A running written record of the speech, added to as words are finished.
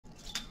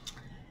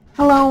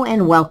Hello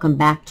and welcome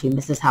back to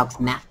Mrs. Hauk's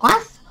math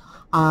class.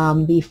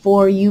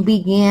 Before you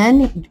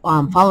begin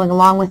following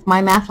along with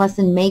my math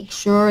lesson, make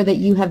sure that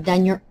you have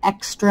done your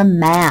extra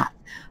math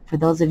for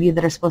those of you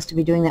that are supposed to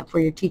be doing that for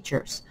your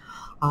teachers.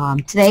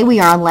 Today we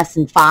are on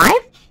lesson 5.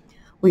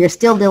 We are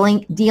still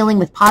dealing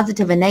with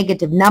positive and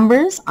negative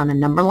numbers on a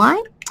number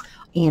line,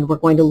 and we're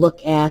going to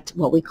look at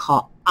what we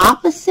call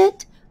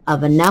opposite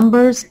of a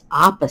number's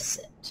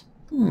opposite.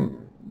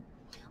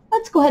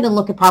 Let's go ahead and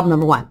look at problem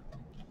number 1.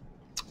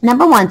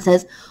 Number 1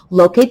 says,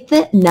 locate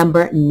the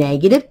number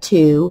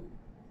 -2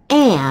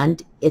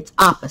 and its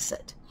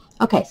opposite.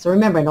 Okay, so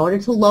remember, in order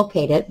to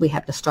locate it, we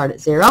have to start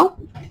at 0.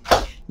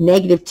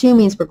 -2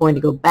 means we're going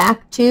to go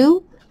back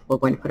 2. We're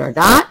going to put our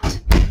dot.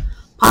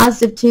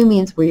 +2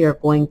 means we are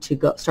going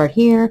to start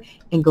here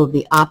and go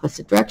the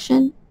opposite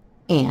direction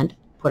and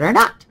put our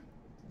dot.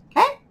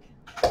 Okay?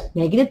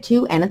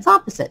 -2 and its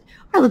opposite.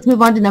 All right, let's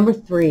move on to number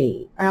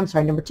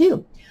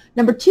 2.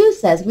 Number 2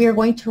 says we are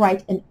going to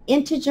write an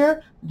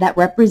integer that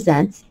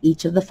represents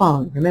each of the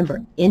following.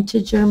 Remember,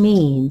 integer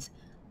means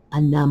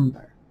a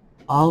number.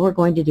 All we're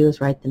going to do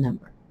is write the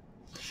number.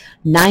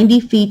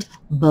 90 feet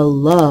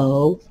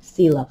below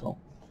sea level.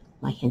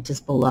 My hint is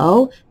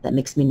below. That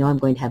makes me know I'm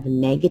going to have a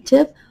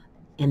negative,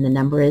 and the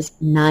number is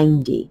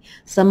 90.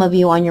 Some of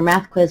you on your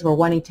math quiz were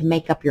wanting to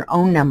make up your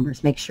own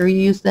numbers. Make sure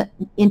you use the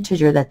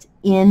integer that's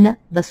in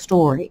the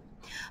story.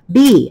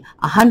 B,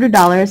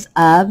 $100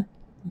 of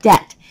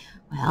debt.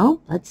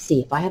 Well, let's see.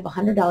 If I have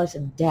 $100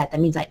 of debt,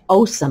 that means I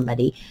owe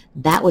somebody.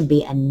 That would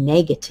be a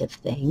negative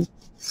thing.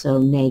 So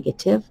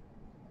negative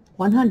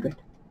 100.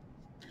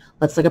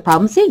 Let's look at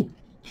problem C.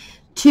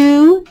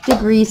 2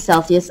 degrees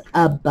Celsius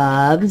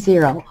above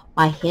 0.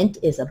 My hint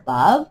is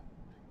above.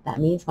 That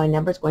means my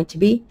number is going to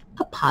be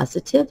a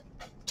 +2.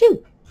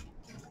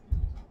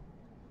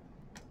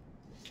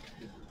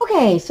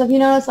 Okay, so if you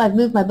notice, I've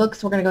moved my book,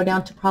 so we're going to go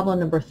down to problem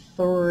number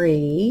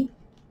 3.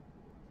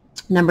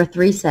 Number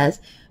 3 says,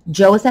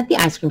 Joe is at the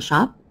ice cream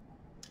shop,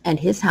 and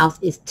his house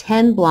is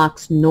 10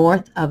 blocks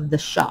north of the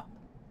shop.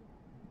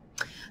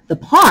 The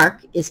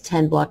park is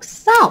 10 blocks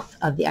south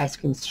of the ice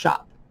cream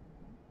shop.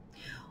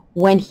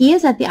 When he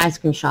is at the ice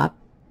cream shop,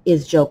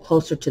 is Joe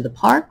closer to the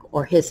park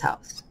or his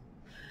house?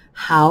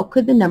 How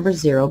could the number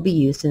 0 be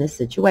used in this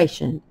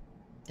situation?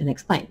 And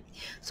explain.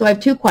 So I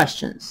have 2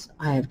 questions.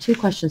 I have 2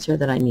 questions here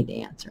that I need to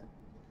answer.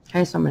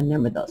 Okay, so I'm going to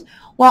number those.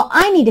 Well,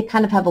 I need to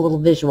kind of have a little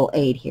visual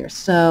aid here.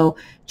 So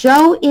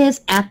Joe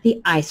is at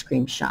the ice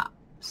cream shop.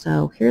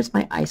 So here's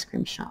my ice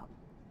cream shop.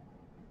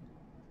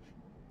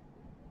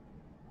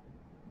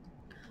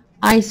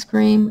 Ice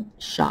cream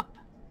shop.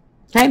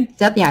 Okay,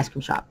 it's at the ice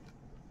cream shop.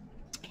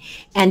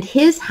 And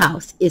his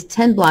house is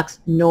 10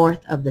 blocks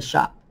north of the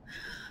shop.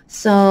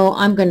 So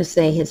I'm going to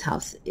say his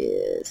house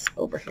is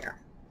over here.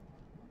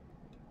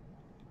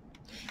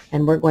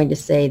 And we're going to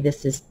say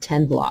this is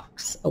 10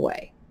 blocks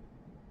away.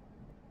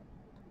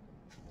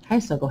 Okay,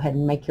 so go ahead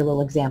and make your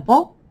little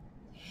example.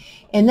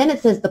 And then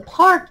it says the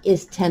park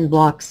is 10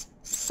 blocks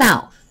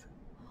south.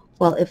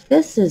 Well, if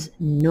this is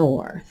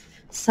north,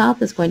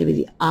 south is going to be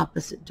the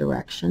opposite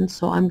direction.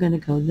 So I'm going to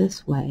go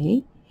this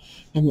way.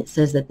 And it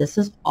says that this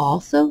is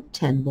also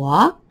 10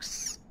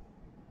 blocks.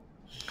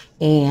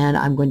 And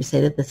I'm going to say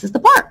that this is the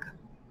park.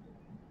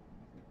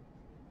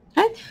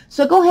 Okay,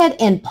 so go ahead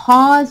and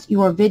pause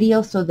your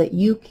video so that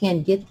you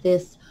can get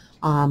this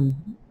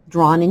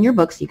drawn in your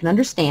book so you can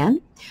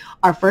understand.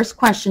 Our first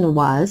question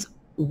was,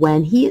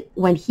 when he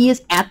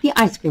is at the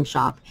ice cream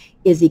shop,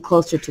 is he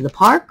closer to the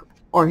park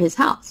or his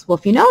house? Well,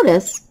 if you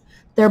notice,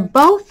 they're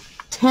both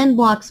 10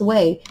 blocks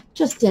away,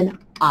 just in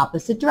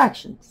opposite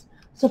directions.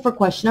 So for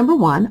question number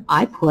 1,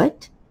 I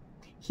put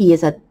he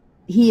is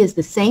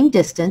the same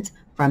distance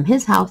from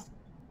his house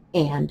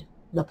and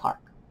the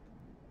park.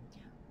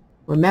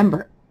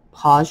 Remember,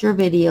 pause your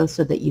video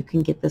so that you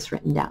can get this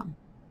written down.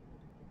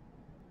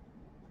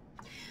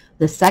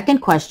 The second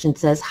question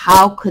says,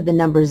 how could the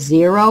number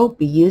 0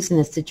 be used in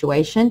this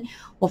situation?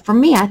 Well, for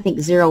me, I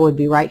think 0 would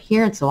be right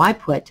here, and so I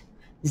put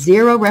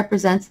 0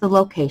 represents the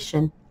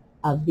location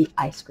of the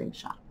ice cream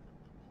shop.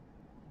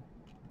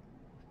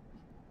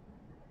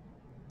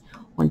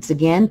 Once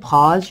again,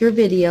 pause your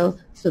video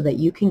so that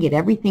you can get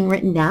everything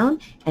written down,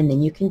 and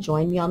then you can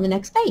join me on the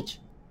next page.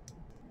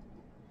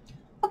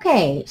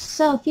 Okay,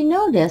 so if you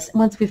notice,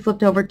 once we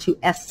flipped over to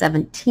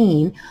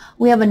S17,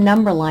 we have a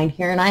number line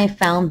here, and I have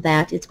found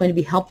that it's going to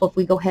be helpful if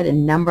we go ahead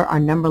and number our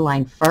number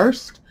line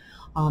first.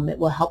 It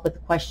will help with the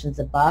questions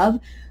above.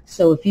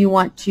 So if you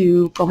want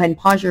to go ahead and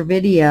pause your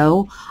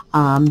video,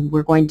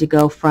 we're going to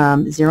go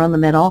from 0 in the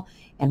middle,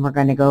 and we're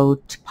going to go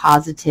to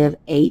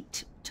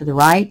 +8 to the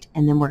right,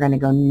 and then we're going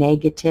to go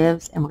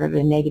negatives, and we're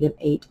going to go to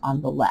 -8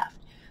 on the left.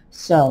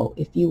 So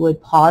if you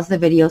would pause the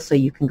video so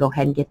you can go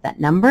ahead and get that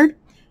numbered,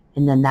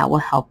 and then that will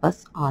help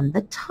us on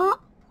the top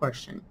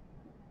portion.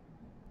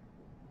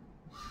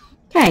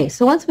 Okay,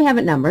 so once we have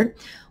it numbered,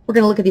 we're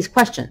going to look at these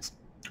questions.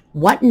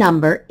 What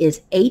number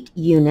is 8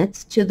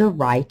 units to the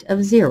right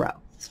of 0?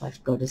 So I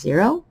go to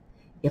 0.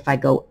 If I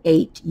go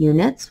 8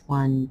 units,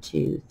 1,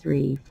 2,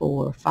 3,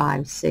 4,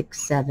 5,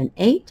 6, 7,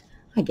 8,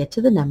 I get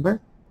to the number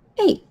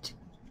 8.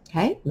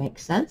 Okay,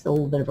 makes sense. A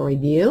little bit of a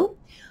review.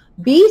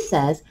 B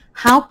says,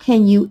 how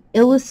can you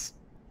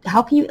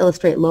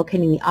illustrate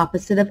locating the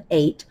opposite of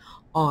 8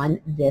 on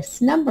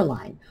this number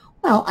line?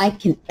 Well, I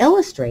can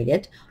illustrate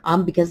it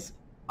because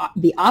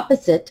the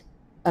opposite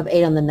of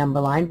 8 on the number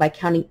line by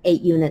counting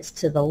 8 units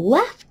to the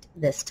left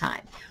this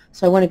time.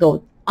 So I want to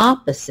go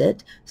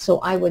opposite. So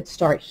I would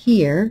start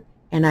here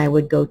and I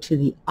would go to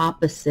the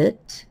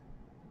opposite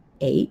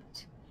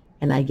 8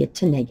 and I get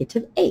to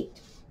negative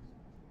 8.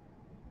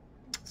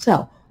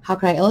 So how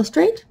can I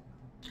illustrate?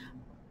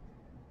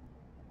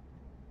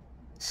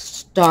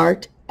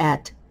 Start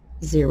at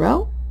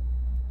 0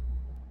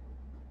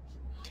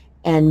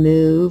 and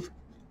move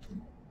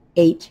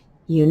 8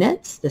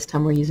 units. This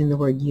time we're using the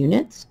word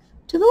units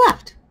to the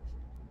left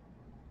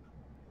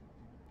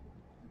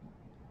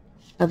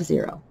of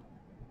 0.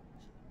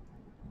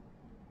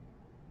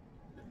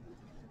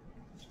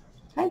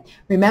 Okay.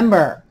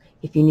 Remember,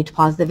 if you need to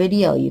pause the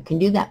video, you can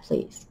do that,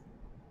 please.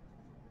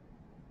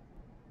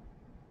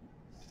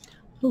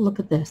 Oh, look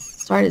at this.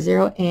 Start at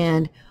 0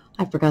 and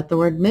I forgot the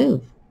word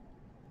move.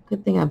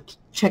 Good thing I'm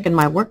checking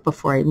my work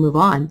before I move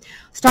on.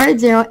 Start at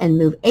 0 and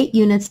move 8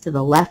 units to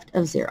the left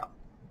of 0. All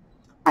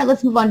right,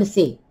 let's move on to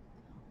C.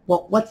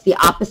 Well, what's the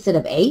opposite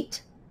of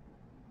 8?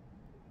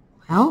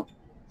 Well,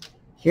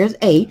 here's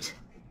 8.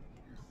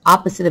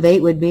 Opposite of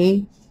 8 would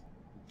be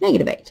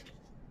negative 8.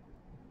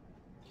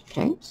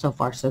 Okay, so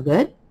far so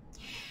good.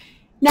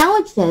 Now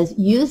it says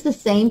use the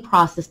same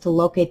process to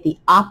locate the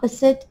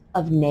opposite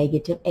of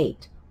negative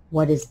 8.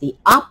 What is the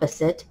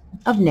opposite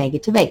of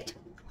negative 8?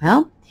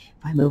 Well,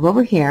 if I move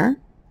over here,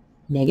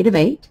 negative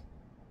 8.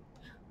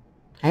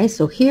 Okay,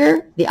 so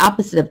here the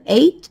opposite of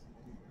 8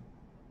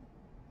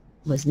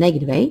 was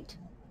negative 8.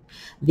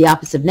 The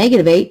opposite of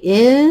negative 8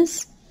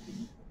 is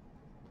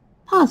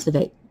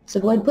positive 8. So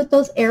go ahead and put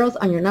those arrows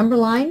on your number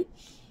line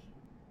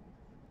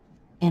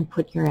and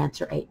put your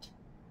answer 8.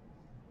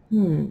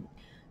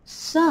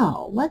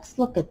 So let's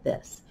look at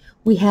this.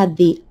 We had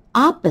the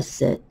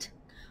opposite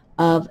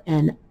of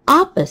an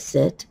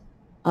opposite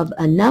of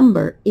a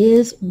number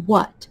is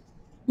what?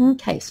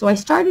 Okay, so I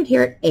started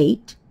here at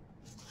 8.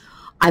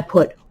 I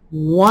put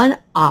one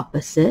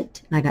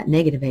opposite, and I got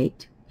negative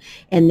 8.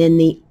 And then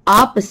the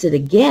opposite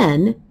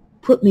again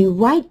put me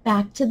right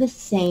back to the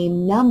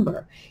same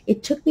number.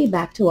 It took me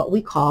back to what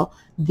we call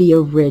the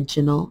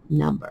original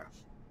number.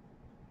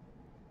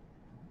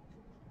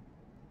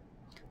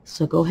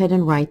 So go ahead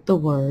and write the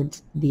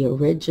words, the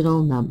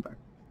original number.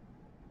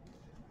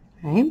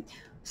 Okay,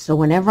 so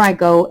whenever I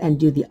go and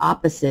do the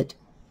opposite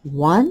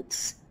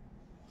once,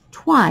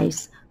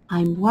 twice,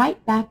 I'm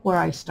right back where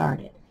I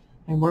started.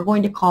 And we're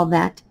going to call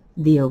that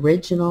the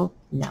original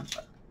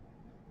number.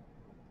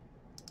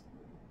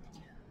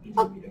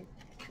 Oh.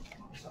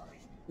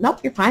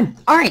 Nope, you're fine.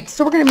 All right,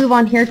 so we're going to move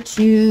on here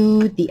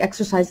to the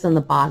exercises on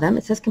the bottom.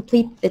 It says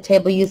complete the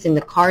table using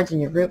the cards in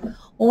your group.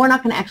 Well, we're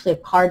not going to actually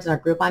have cards in our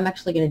group. I'm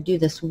actually going to do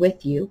this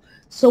with you.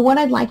 So what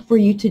I'd like for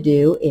you to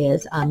do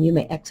is you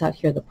may X out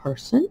here the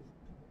person.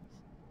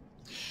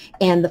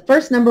 And the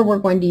first number we're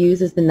going to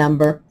use is the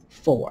number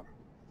 4.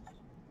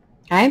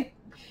 Okay?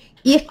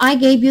 If I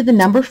gave you the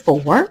number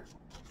 4,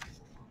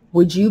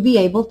 would you be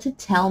able to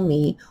tell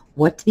me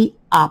what the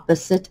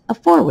opposite of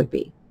 4 would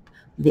be?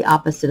 The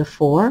opposite of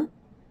 4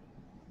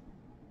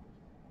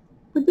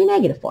 would be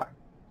negative 4.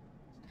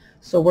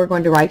 So we're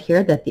going to write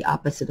here that the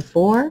opposite of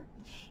 4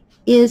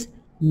 is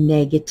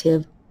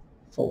negative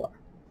 4.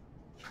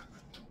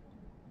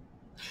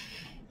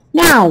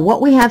 Now,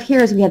 what we have here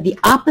is we have the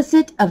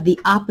opposite of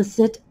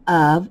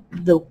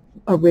the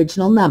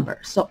original number.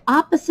 So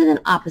opposite and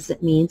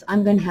opposite means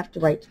I'm going to have to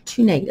write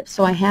 2 negatives.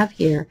 So I have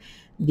here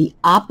the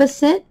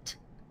opposite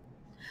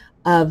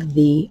of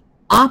the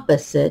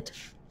opposite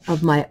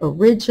of my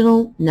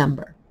original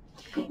number.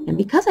 And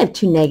because I have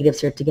 2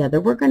 negatives here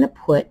together, we're going to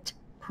put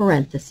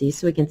parentheses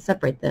so we can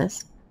separate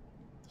this.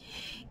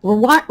 We're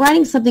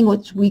writing something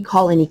which we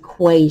call an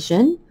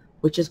equation,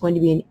 which is going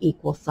to be an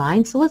equal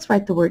sign. So let's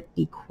write the word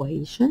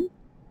equation.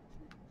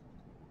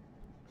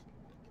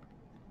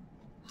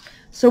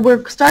 So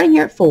we're starting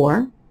here at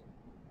 4.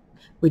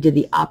 We did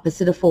the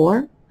opposite of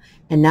 4.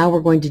 And now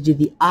we're going to do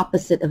the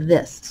opposite of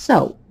this.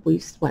 So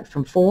we went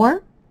from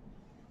 4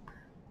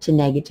 to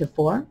negative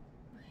 4.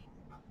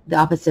 The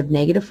opposite of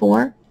negative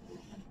 4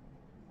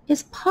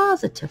 is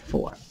positive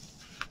 4.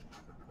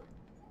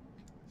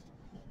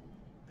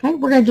 Okay,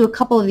 we're going to do a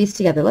couple of these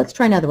together. Let's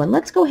try another one.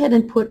 Let's go ahead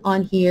and put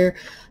on here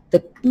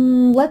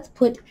let's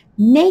put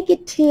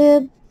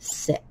negative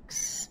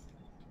 6.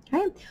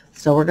 Okay,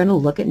 so we're going to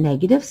look at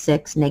negative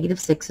 6. Negative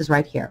 6 is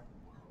right here.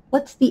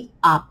 What's the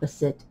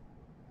opposite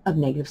of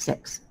negative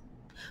 6?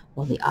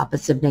 Well, the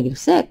opposite of negative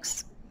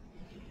 6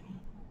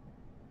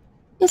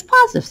 is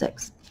positive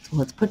 6. So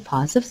let's put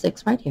positive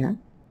 6 right here.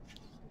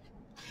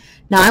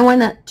 Now I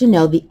want to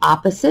know the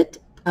opposite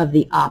of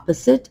the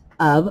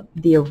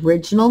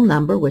original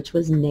number, which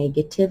was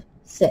negative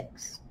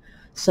 6.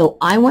 So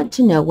I want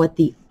to know what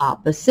the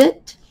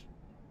opposite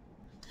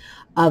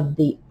of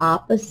the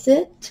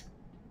opposite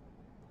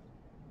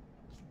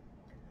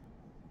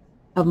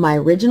of my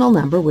original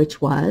number,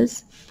 which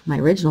was,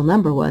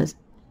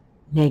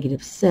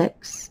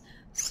 -6.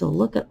 So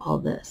look at all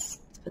this.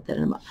 Let's put that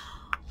in a box.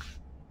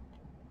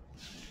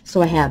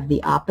 So I have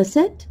the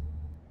opposite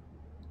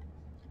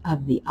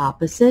of the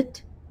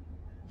opposite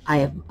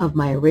of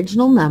my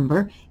original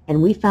number,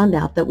 and we found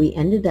out that we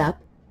ended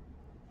up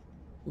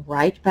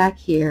right back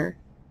here,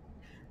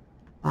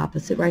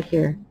 opposite right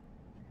here,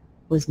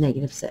 was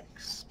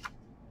 -6.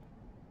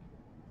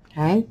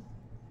 Okay?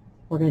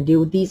 We're going to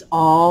do these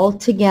all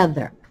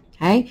together.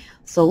 Okay?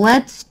 So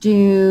let's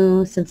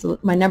do, since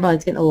my number line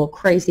is getting a little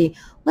crazy,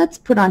 let's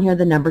put on here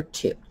the number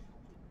 2.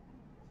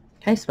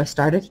 Okay, so I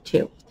start at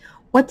 2.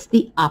 What's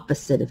the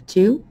opposite of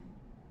 2?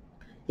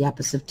 The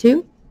opposite of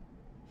 2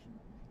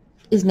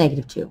 is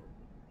 -2.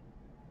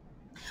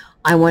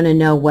 I want to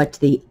know what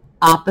the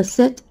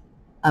opposite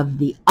of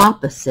the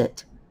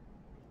opposite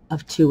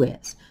of 2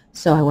 is.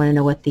 So I want to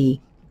know what the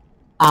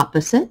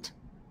opposite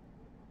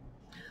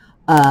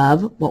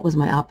of, what was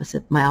my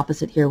opposite? My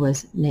opposite here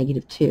was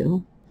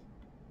 -2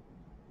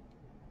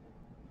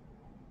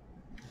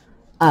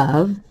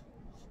 of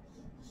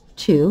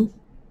 2.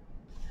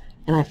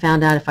 And I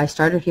found out if I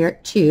started here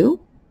at 2,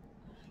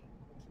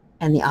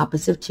 and the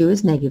opposite of 2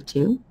 is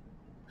 -2,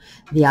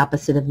 the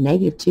opposite of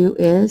 -2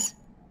 is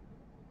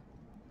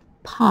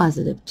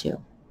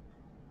 +2.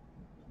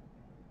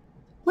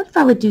 What if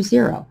I would do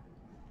 0?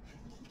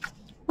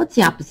 What's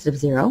the opposite of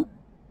 0?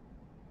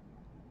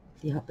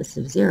 The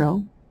opposite of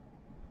 0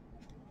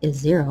 is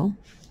 0.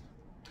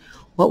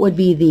 What would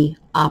be the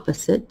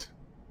opposite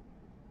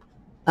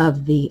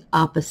of the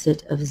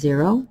opposite of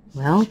 0?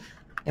 Well,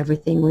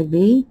 everything would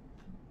be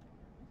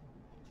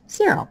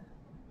 0.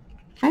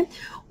 Okay,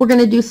 we're going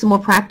to do some more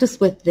practice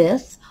with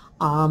this.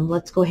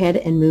 Let's go ahead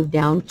and move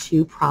down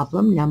to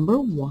problem number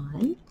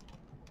 1.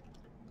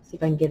 See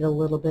if I can get a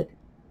little bit,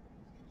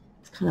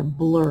 it's kind of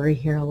blurry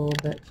here a little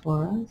bit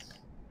for us.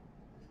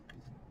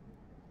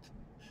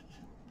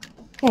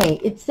 Okay,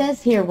 it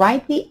says here,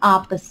 write the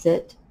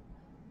opposite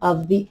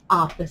of the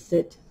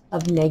opposite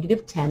of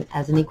 -10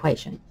 as an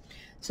equation.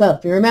 So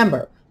if you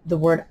remember, the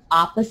word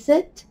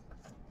opposite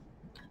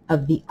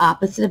of the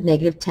opposite of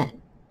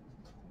 -10.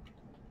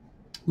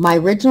 My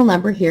original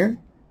number here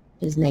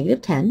is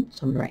 -10,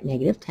 so I'm going to write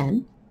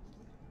 -10.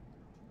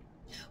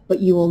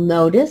 But you will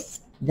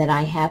notice that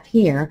I have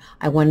here,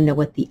 I want to know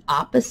what the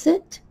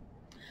opposite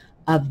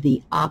of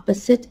the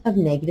opposite of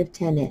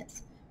 -10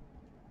 is.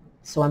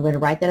 So I'm going to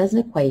write that as an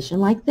equation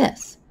like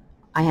this.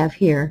 I have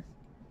here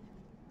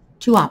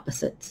 2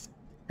 opposites.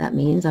 That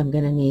means I'm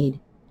going to need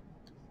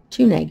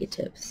 2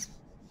 negatives.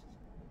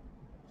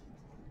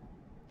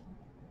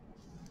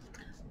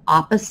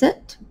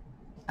 Opposite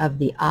of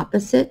the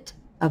opposite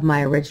of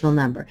my original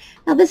number.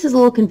 Now this is a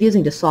little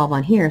confusing to solve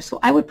on here, so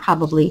I would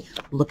probably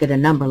look at a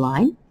number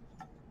line.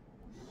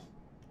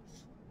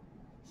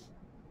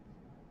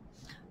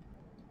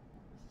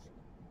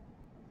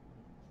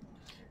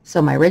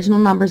 So my original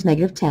number is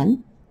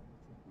 -10.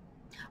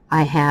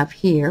 I have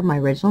here my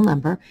original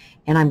number,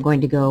 and I'm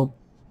going to go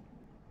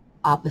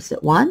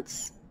opposite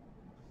once,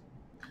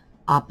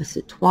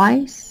 opposite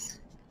twice,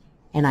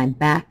 and I'm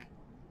back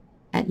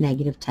at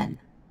 -10.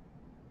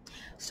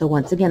 So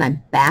once again,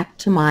 I'm back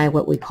to my,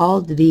 what we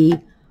called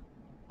the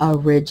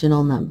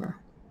original number.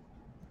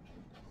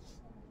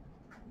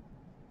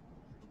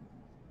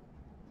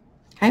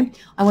 Okay,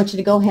 I want you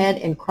to go ahead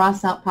and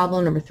cross out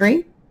problem number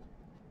 3.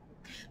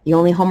 The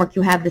only homework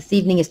you have this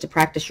evening is to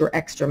practice your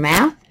extra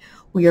math.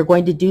 We are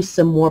going to do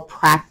some more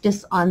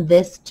practice on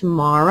this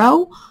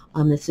tomorrow.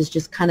 This is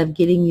just kind of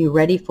getting you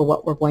ready for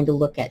what we're going to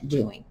look at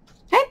doing.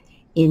 Okay,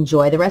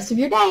 enjoy the rest of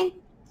your day.